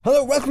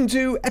Hello, welcome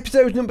to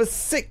episode number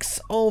 6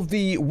 of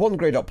the One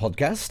Grade Up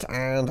podcast,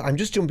 and I'm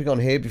just jumping on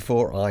here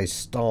before I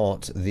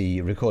start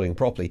the recording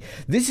properly.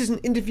 This is an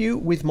interview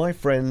with my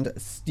friend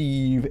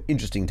Steve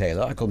Interesting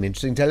Taylor. I call him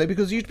Interesting Taylor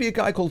because there used to be a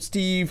guy called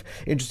Steve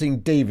Interesting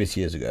Davis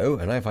years ago,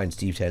 and I find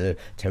Steve Taylor a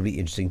terribly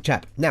interesting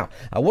chap. Now,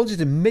 I wanted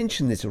to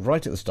mention this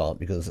right at the start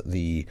because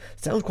the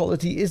sound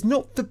quality is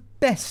not the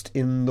best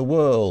in the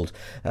world.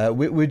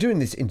 We're doing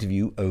this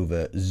interview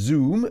over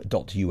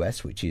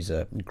Zoom.us, which is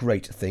a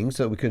great thing,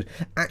 so we could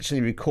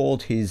actually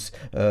record his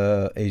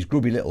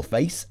grubby little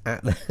face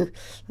at the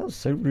that was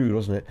so rude,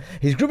 wasn't it?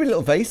 His grubby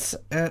little face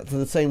at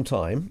the same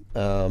time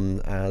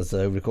as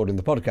recording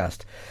the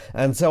podcast.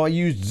 And so I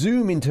used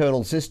Zoom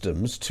internal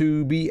systems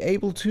to be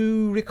able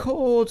to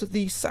record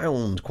the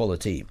sound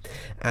quality.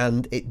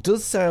 And it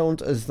does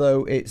sound as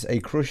though it's a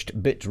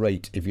crushed bit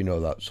rate, if you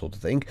know that sort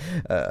of thing.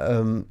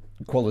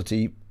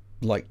 Quality,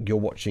 like you're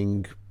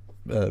watching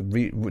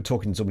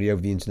talking to somebody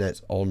over the internet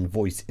on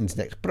voice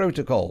internet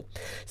protocol.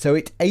 So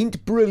it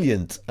ain't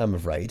brilliant, I'm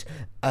afraid.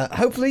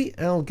 Hopefully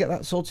I'll get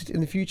that sorted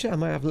in the future. I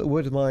might have a little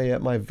word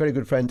with my very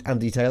good friend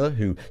Andy Taylor,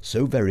 who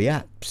so very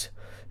apt,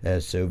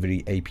 so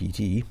very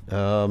APT.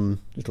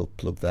 Little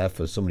plug there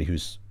for somebody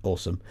who's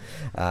awesome.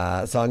 So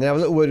I'm going to have a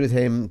little word with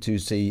him to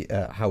see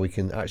how we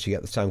can actually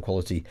get the sound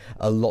quality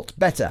a lot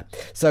better.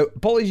 So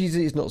apologies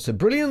it's not so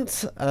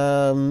brilliant,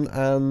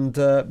 and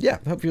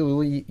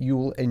hopefully you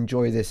will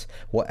enjoy this,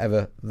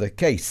 whatever the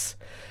case.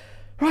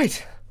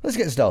 Right, let's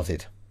get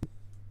started.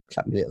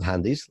 Clap me little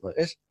handies like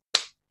this.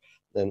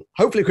 Then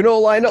hopefully we can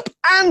all line up.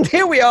 And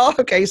here we are.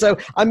 Okay, so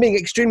I'm being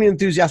extremely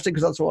enthusiastic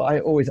because that's what I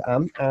always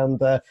am. And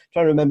trying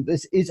to remember,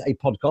 this is a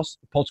podcast.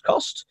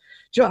 Podcast?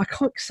 Do you know, I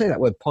can't say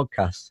that word,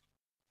 podcast.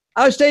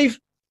 Oh, Steve.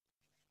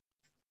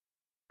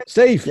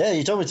 Steve. Yeah,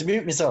 you told me to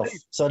mute myself,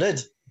 so I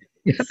did.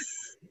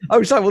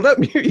 Oh, sorry. Well, don't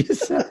mute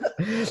yourself.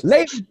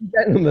 Ladies and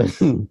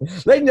gentlemen,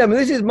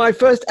 this is my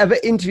first ever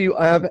interview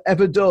I have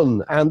ever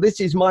done. And this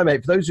is my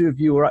mate. For those of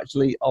you who are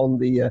actually on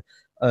the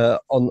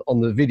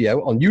on the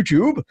video on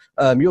YouTube,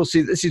 you'll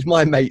see this is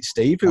my mate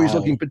Steve, who is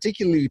looking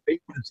particularly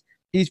big because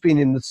he's been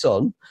in the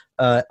sun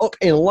up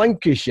in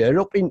Lancashire,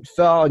 up in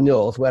far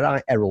north where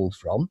I herald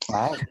from.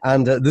 Wow.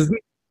 And there's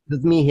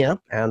me here,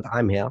 and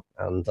I'm here,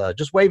 and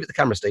just wave at the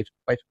camera, Steve.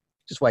 Wave,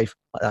 just wave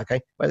like that, okay?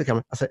 Wave at the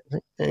camera. That's it.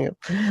 There you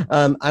go.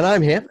 And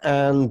I'm here,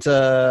 and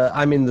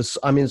I'm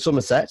in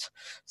Somerset,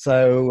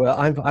 so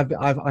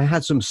I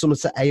had some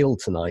Somerset ale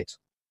tonight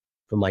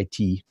for my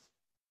tea.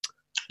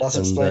 That's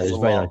explains a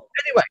very lot.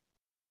 nice.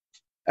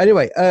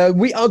 Anyway,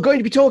 we are going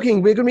to be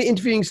talking. We're going to be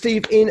interviewing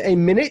Steve in a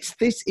minute.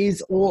 This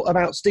is all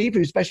about Steve,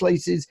 who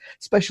specializes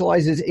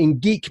in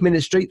geek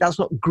ministry. That's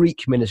not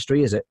Greek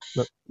ministry, is it?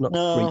 Not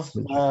No, Greek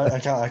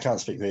ministry. I can't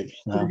speak Greek.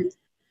 No.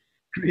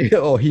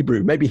 Or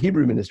Hebrew, maybe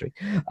Hebrew ministry.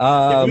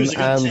 Hebrew's a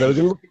good And we're going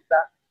to look at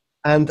that.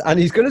 And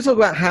he's going to talk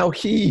about how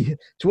he,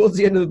 towards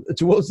the end,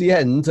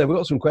 we've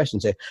got some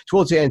questions here.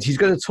 Towards the end, he's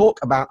going to talk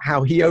about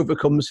how he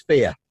overcomes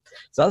fear.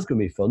 So that's going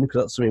to be fun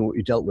because that's something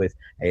we dealt with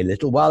a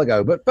little while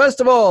ago. But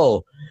first of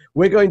all,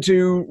 we're going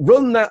to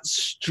run that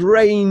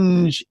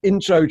strange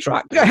intro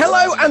track.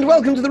 Hello and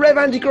welcome to the Rev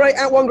Andy Gray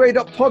at One Grade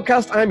Up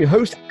podcast. I'm your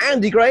host,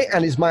 Andy Gray,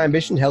 and it's my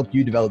ambition to help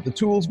you develop the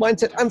tools,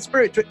 mindset, and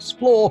spirit to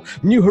explore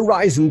new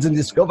horizons and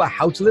discover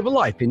how to live a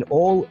life in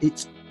all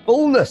its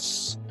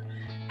fullness.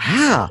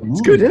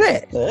 It's good, isn't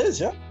it? It is,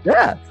 yeah.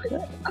 Yeah,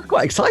 that's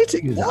quite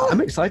exciting. Isn't it?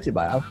 I'm excited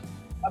by it.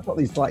 I've got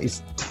these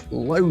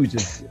loads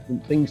of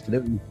different things to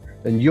do.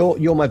 And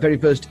you're my very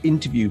first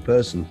interview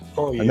person,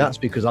 and that's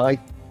because I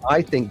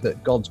think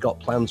that God's got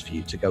plans for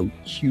you to go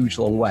a huge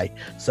long way.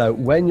 So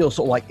when you're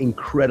sort of like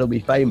incredibly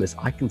famous,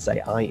 I can say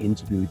I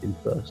interviewed him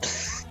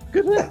first.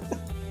 Good, isn't it?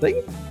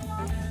 See?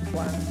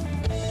 Wow.